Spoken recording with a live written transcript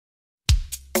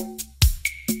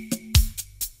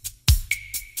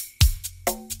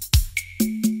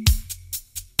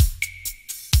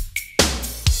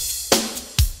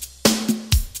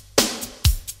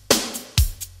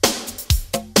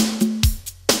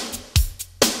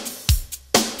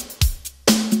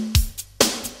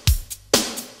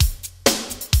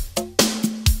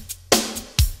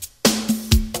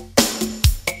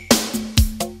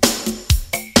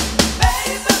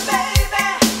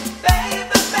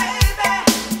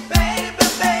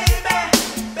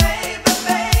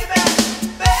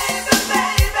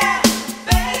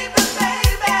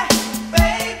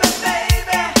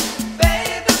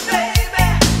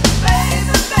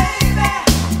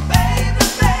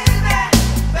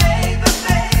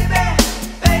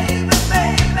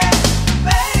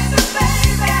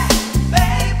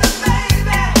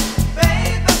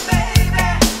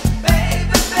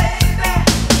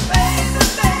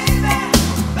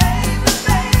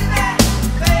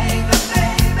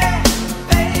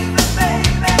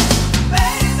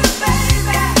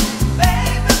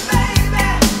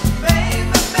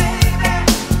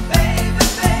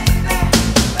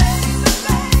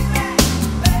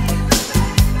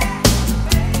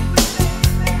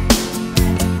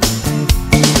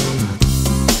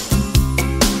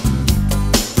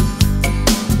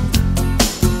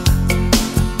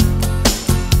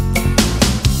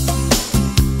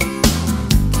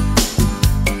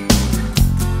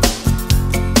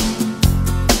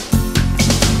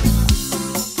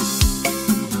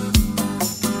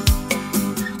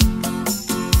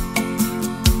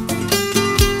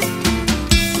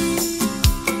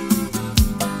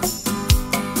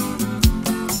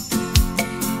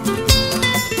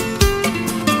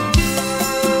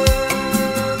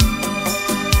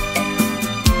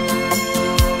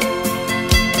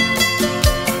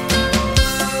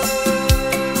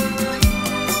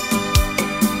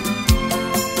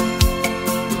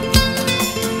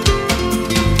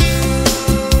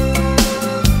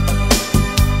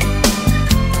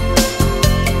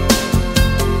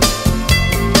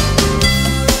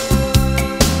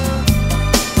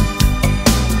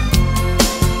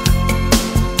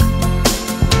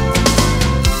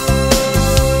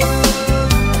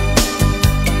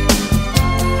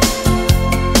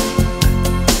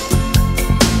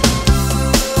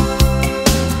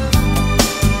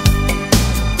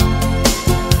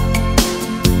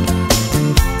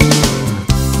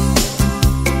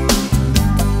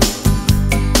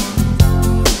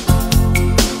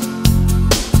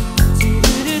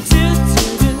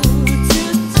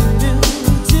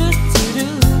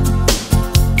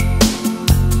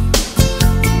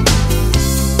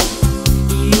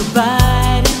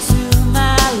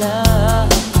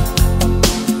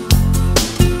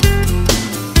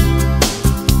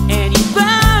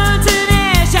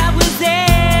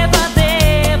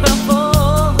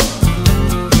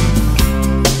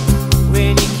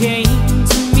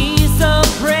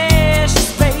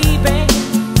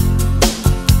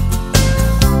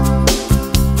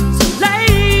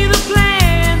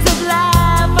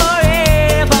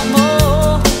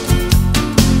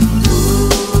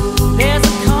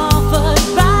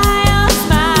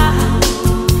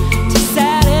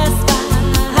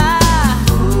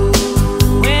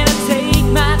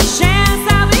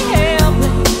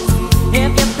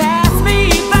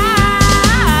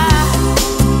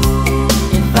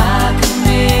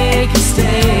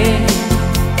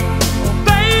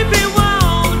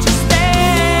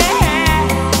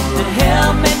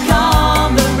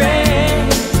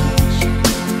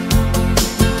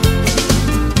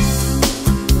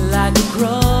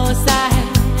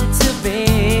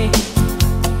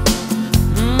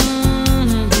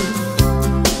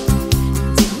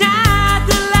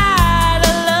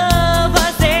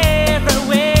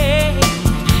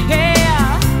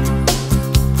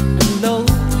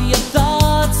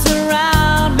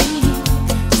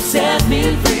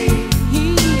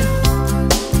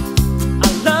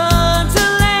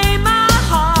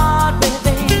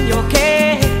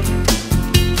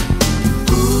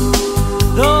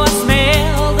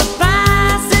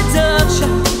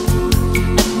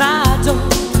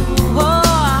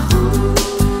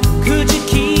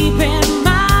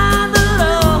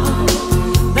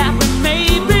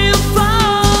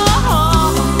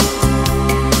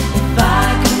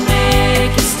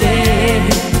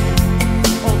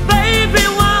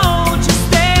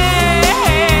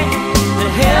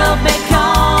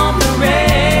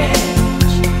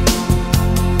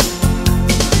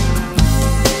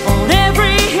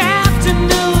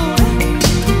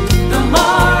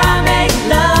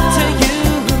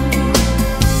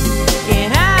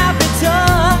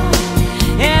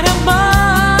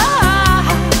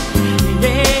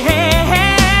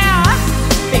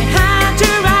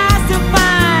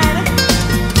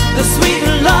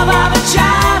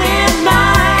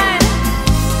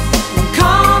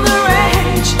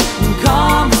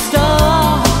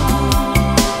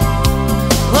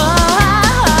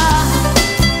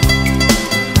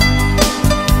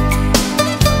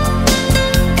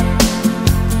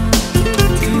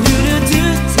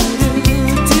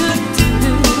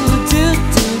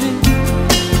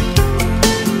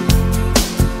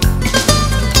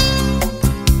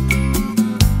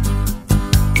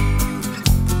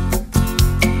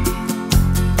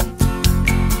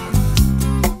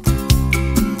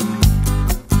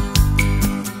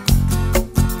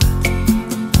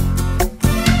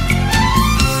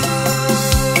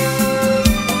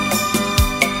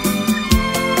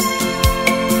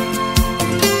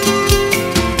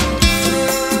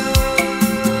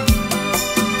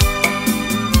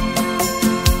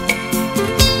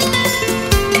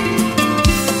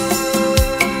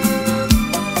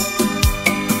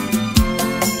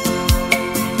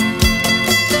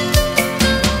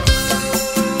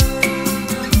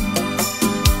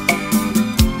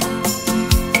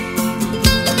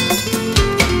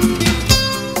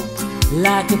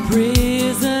like a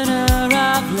prisoner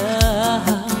of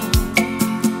love,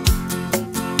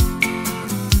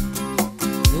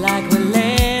 like we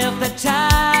left the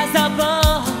ties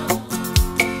above.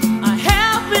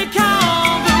 Help me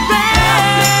calm the rain.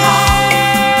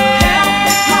 Help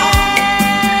me calm,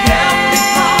 help me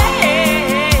calm,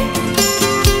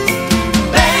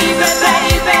 baby,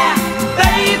 baby,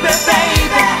 baby, baby,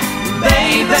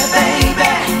 baby, baby,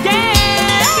 yeah.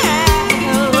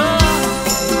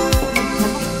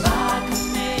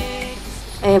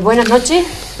 Buenas noches.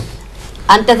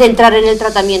 Antes de entrar en el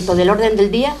tratamiento del orden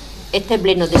del día, este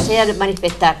pleno desea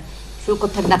manifestar su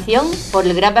consternación por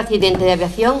el grave accidente de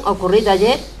aviación ocurrido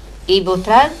ayer y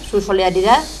mostrar su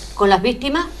solidaridad con las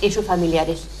víctimas y sus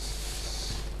familiares.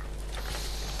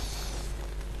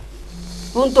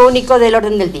 Punto único del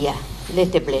orden del día de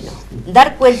este pleno.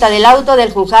 Dar cuenta del auto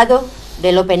del juzgado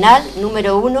de lo penal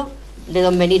número 1 de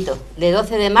Don Benito, de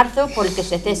 12 de marzo, por el que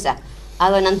se cesa a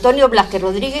don Antonio Blasquez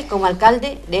Rodríguez como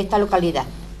alcalde de esta localidad.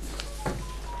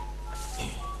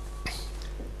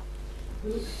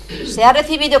 Se ha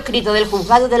recibido escrito del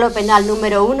juzgado de lo penal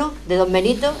número 1 de Don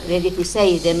Benito, de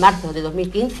 16 de marzo de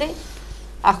 2015,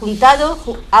 adjuntado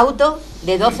auto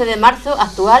de 12 de marzo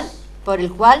actual, por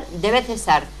el cual debe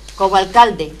cesar como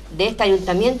alcalde de este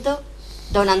ayuntamiento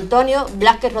don Antonio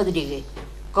Blasquez Rodríguez,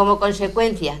 como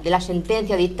consecuencia de la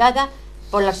sentencia dictada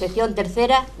por la sección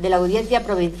tercera de la Audiencia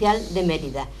Provincial de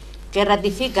Mérida, que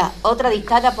ratifica otra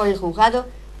dictada por el juzgado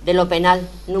de lo penal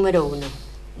número 1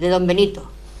 de Don Benito,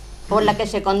 por la que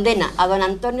se condena a don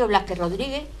Antonio Blasquez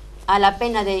Rodríguez a la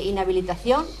pena de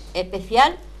inhabilitación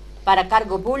especial para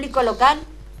cargo público local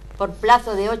por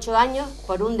plazo de 8 años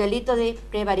por un delito de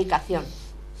prevaricación,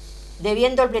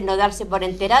 debiendo el Pleno darse por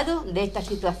enterado de esta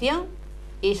situación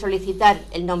y solicitar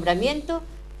el nombramiento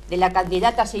de la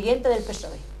candidata siguiente del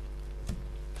PSOE.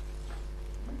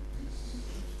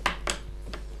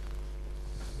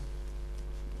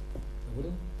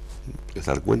 Es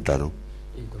dar cuenta, ¿no?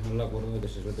 Y con el acuerdo de que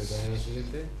se respete a la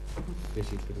siguiente, que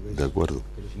sí, creo que de acuerdo.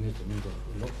 Pero sin esto,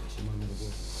 López, si mal no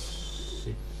recuerdo.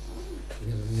 Sí.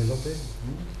 Inés Domínguez López,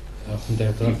 a la Junta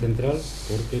Electoral Central,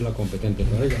 porque la competente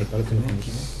para ella, al parecer no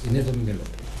es Inés Domínguez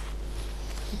López.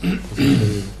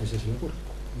 Ese es el acuerdo.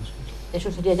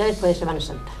 Eso sería ya después de Semana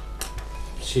Santa.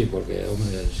 Sí, porque,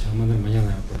 hombre, se va a mandar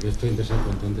mañana, porque esto interesante,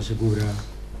 cuanto antes se cubra,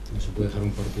 no se puede dejar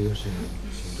un partido sin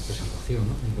representación,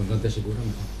 ¿no? En cuanto antes se cubra,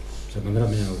 mejor. Se mandará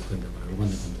mañana urgente para que lo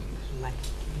manden cuanto antes. Vale.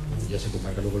 Ya se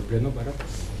convoca luego el pleno para...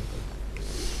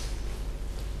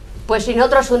 Pues sin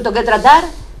otro asunto que tratar,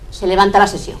 se levanta la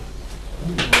sesión.